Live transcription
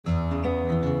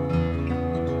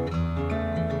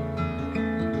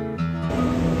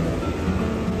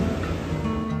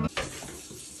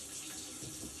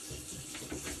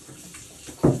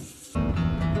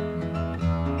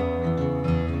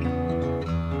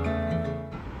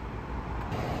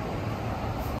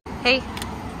Hey.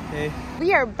 Hey.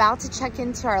 We are about to check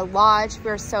into our lodge.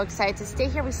 We're so excited to stay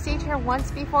here. We stayed here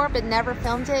once before, but never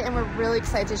filmed it, and we're really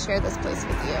excited to share this place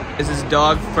with you. This is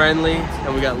dog friendly,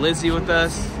 and we got Lizzy with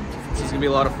us. This is gonna be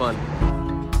a lot of fun.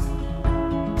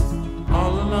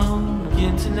 All alone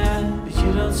again tonight, but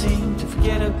you don't seem to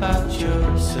forget about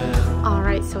yourself. All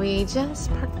right, so we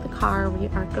just parked the car. We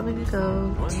are going to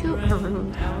go to our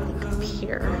room up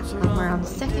here. We're on the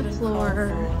second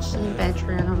floor, in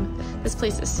bedroom. This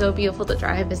place is so beautiful. The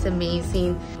drive is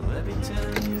amazing. Oh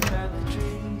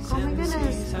my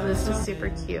goodness, this is super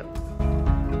cute.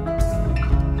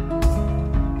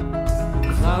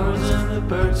 The flowers and the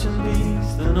birds and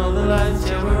bees, then all the lights,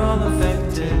 yeah, we're all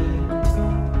affected.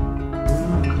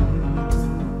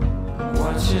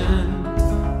 Watching,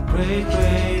 wait.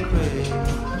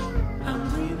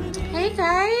 Hey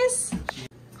guys!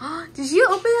 Did you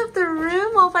open up the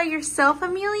room all by yourself,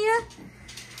 Amelia?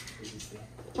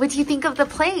 What do you think of the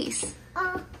place?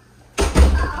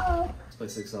 This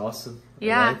place looks awesome.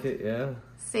 Yeah. I like it, yeah.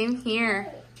 Same here.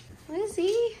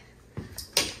 Lizzy,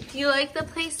 do you like the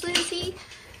place, Lizzy?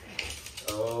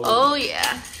 Oh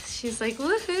yeah. She's like,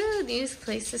 woohoo, new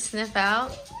place to sniff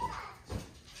out.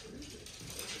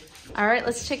 All right,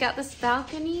 let's check out this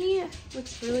balcony.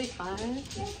 Looks really fun.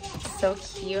 So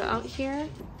cute out here.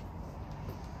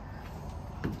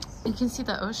 You can see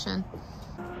the ocean.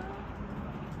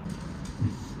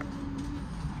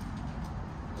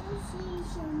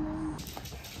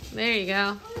 There you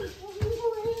go.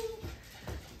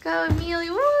 Go,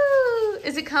 Amelia. Woo!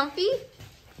 Is it comfy?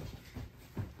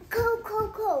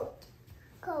 Cold.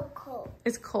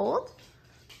 It's cold?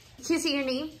 Can you see your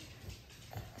name?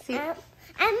 See?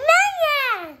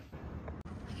 Amelia!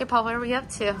 Okay, Paul, what are we up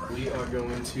to? We are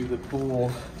going to the pool.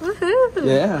 Woohoo!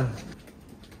 Yeah.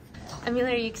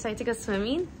 Amelia, are you excited to go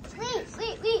swimming?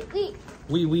 Wait.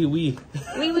 Wee. Wee.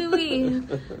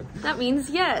 That means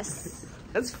yes.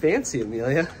 That's fancy,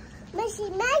 Amelia. Messy.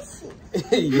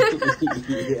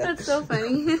 Yeah. That's so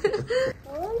funny.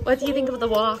 What do you think of the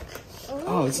walk?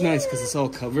 Oh, it's nice because it's all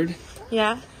covered.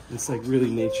 Yeah? It's like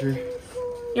really nature.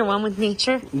 You're one with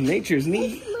nature? Nature's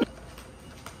neat.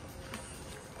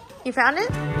 You found it?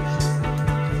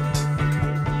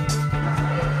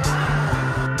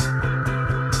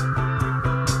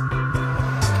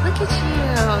 Look at you.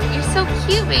 You're so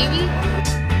cute, baby.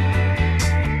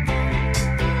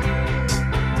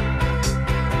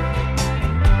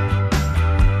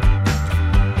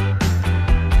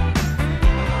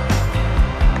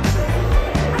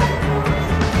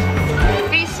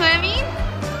 Are you swimming?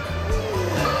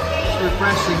 It's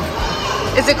refreshing.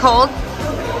 Is it cold?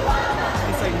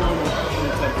 It's like normal.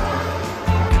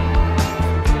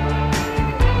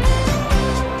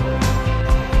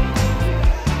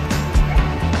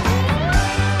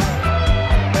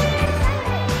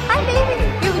 Hi, baby.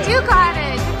 You do got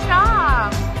it. Good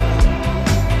job.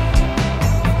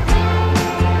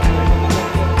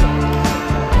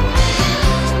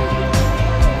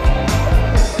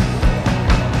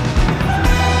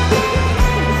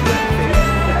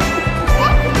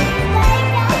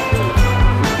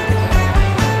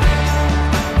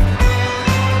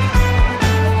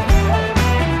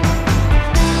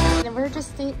 And we're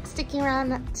just sticking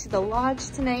around to the lodge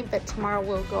tonight, but tomorrow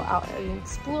we'll go out and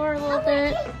explore a little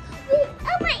bit.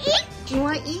 I want to eat. Do you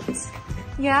want to eat?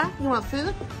 Yeah? You want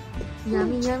food?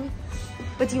 Yummy.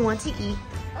 What do you want to eat?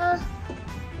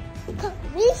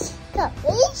 Cookies.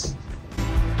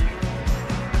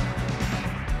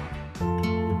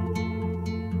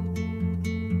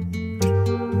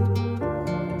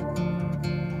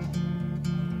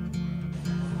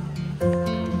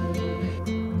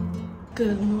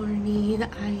 Good morning.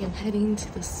 I am heading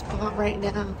to the spa right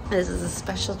now. This is a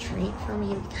special treat for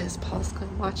me because Paul's going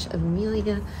to watch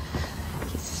Amelia.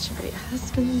 He's such a great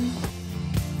husband.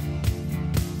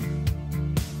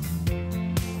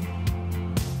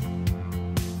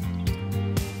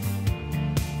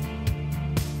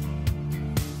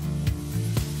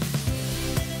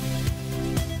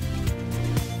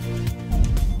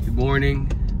 Good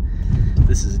morning.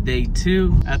 This is day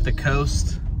 2 at the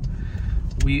coast.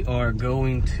 We are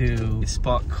going to a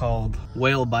spot called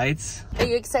Whale Bites. Are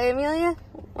you excited, Amelia?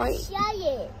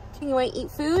 You want to eat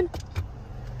food?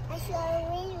 I saw a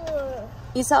whale.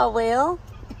 You saw a whale?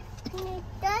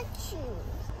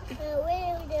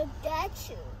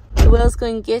 The whale's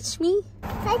going to get me?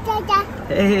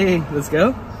 Hey, let's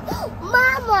go.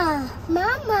 Mama.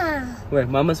 Wait,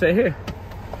 Mama's right here.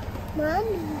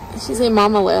 Mommy. She's a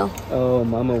mama whale. Oh,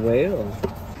 Mama whale.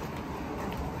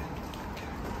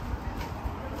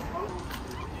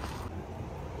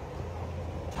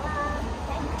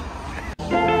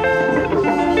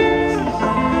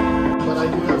 But I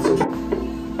do have some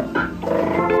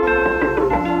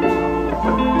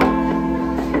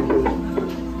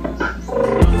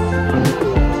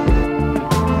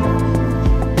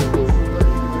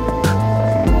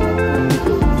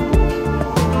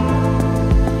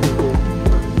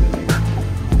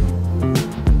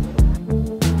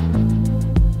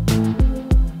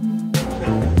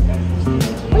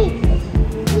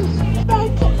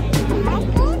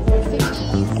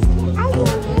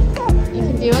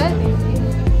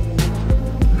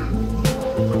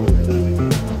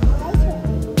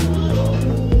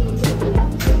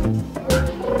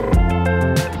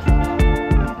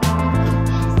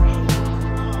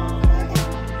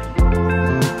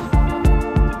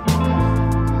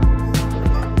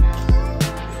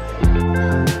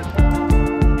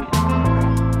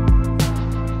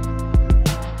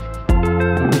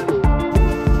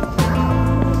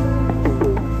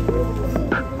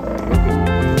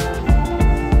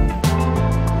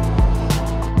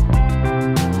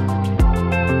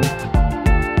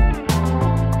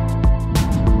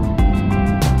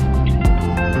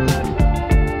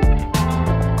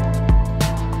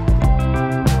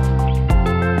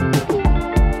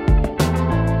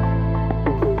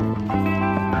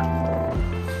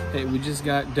just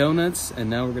got donuts and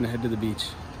now we're gonna head to the beach.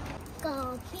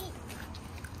 Go beach.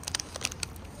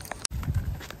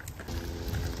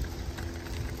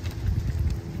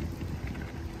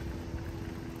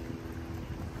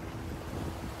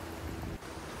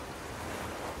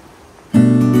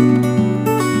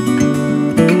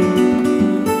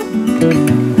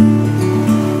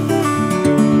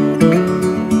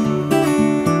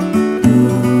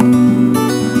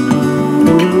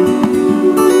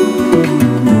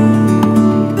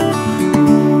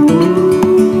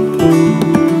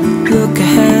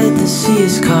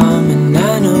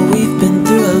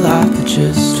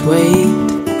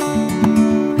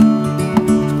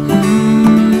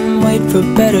 For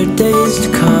better days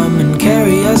to come and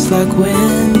carry us like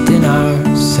wind in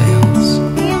our sails.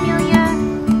 Hey Amelia.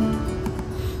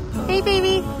 Hey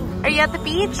baby. Are you at the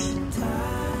beach?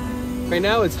 Right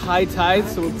now it's high tide,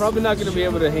 so we're probably not gonna be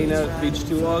able to hang out at the beach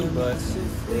too long, but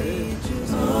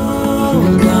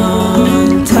hold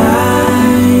on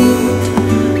tight.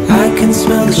 I can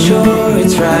smell the shore,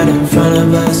 it's right in front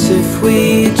of us if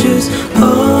we just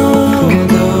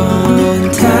hold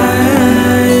on tight.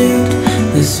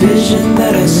 This vision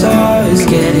that I saw is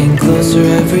getting closer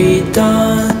every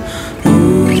dawn.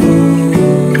 Ooh,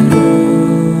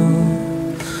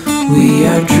 we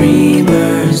are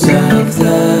dreamers of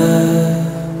the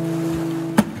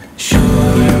shore.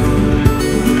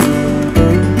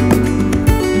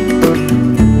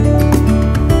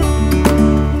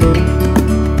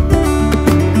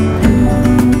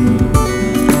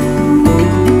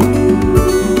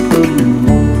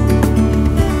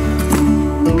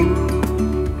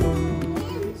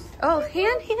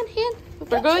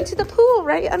 We're going to the pool,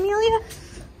 right, Amelia?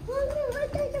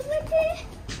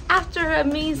 After an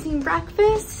amazing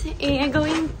breakfast and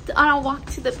going on a walk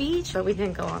to the beach, but we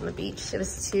didn't go on the beach. It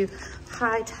was too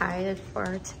high tide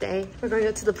for today. We're going to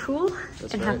go to the pool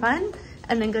and have fun,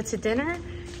 and then go to dinner,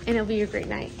 and it'll be a great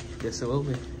night. yes, it will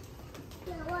be.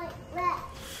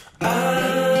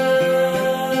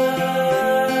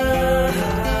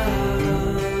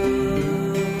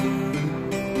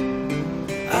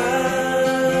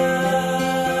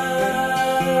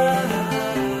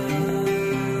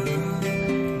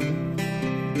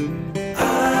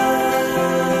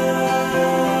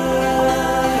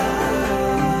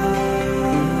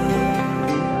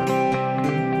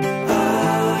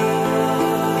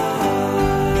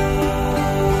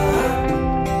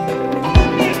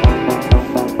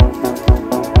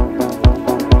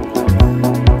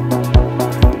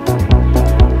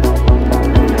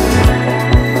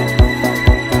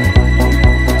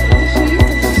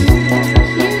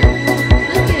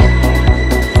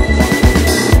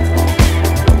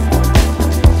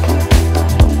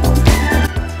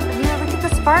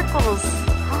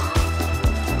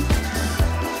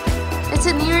 It's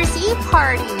a New Year's Eve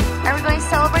party. Are we going to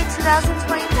celebrate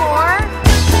 2024?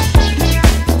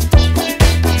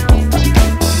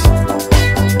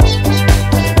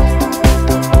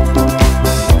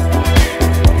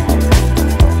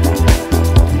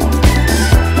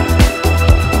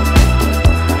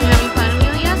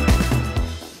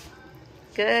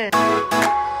 Good.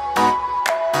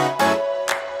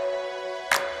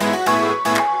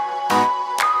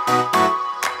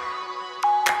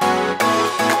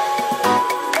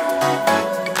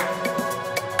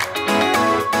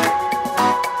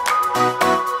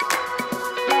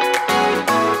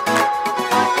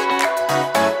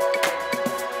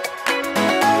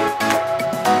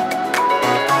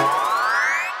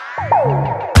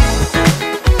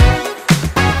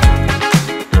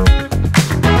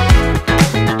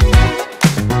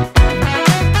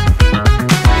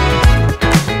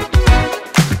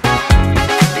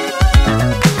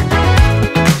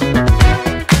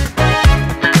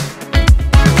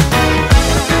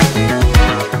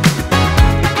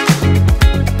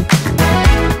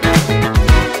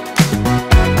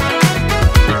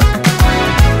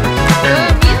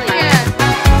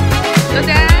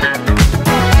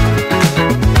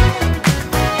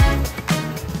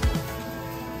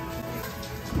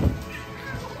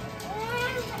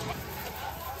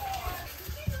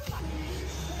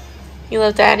 You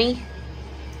love Daddy?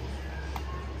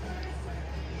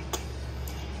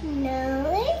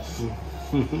 Nice.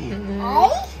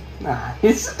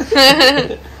 Nice.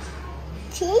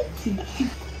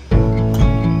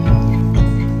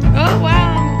 Oh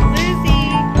wow, Lizzy.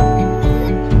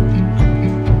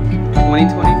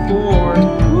 2024.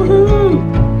 Woohoo!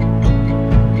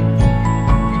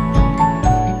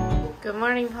 Good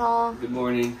morning, Paul. Good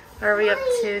morning. What are we up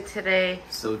to today?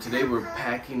 So today we're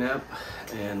packing up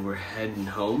and we're heading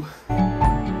home.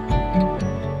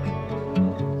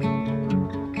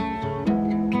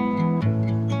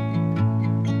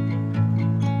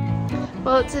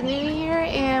 it's a new year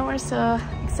and we're so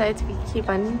excited to keep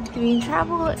on doing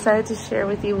travel. Excited to share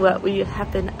with you what we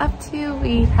have been up to.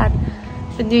 We had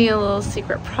been doing a little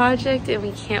secret project and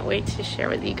we can't wait to share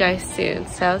with you guys soon.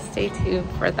 So stay tuned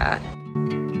for that.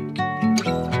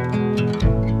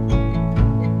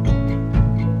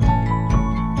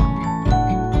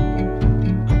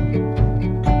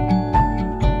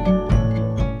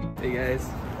 Hey guys,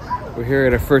 we're here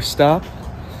at our first stop.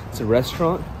 It's a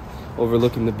restaurant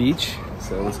overlooking the beach,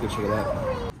 so let's go check it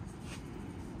out.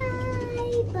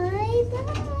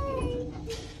 Bye.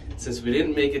 Since we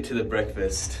didn't make it to the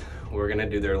breakfast, we're gonna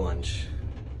do their lunch.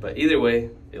 But either way,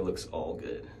 it looks all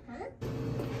good.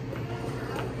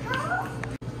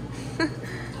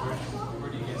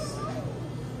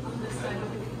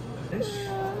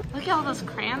 Look at all those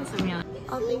crayons in here.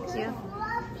 Oh, thank you.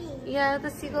 Yeah, the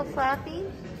seagull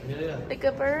flapping. Yeah. Like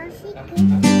a bird.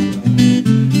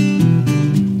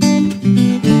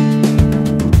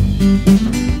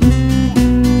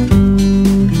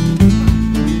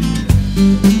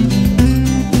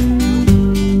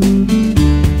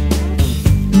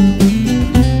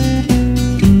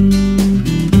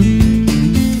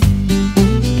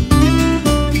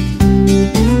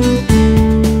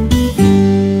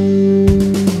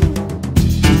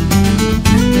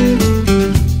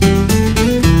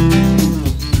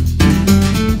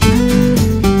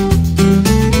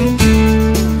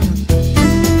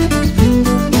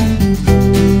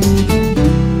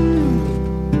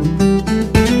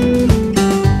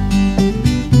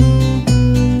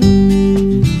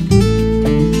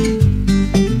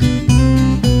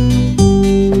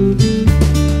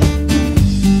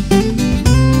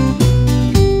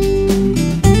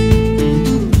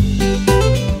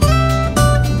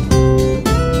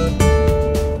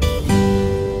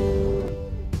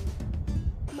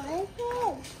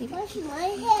 My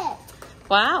head.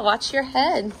 Wow, watch your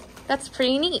head. That's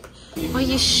pretty neat. Oh,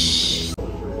 you shh.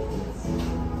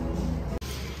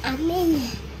 I'm in.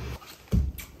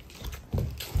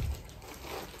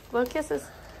 Blow kisses.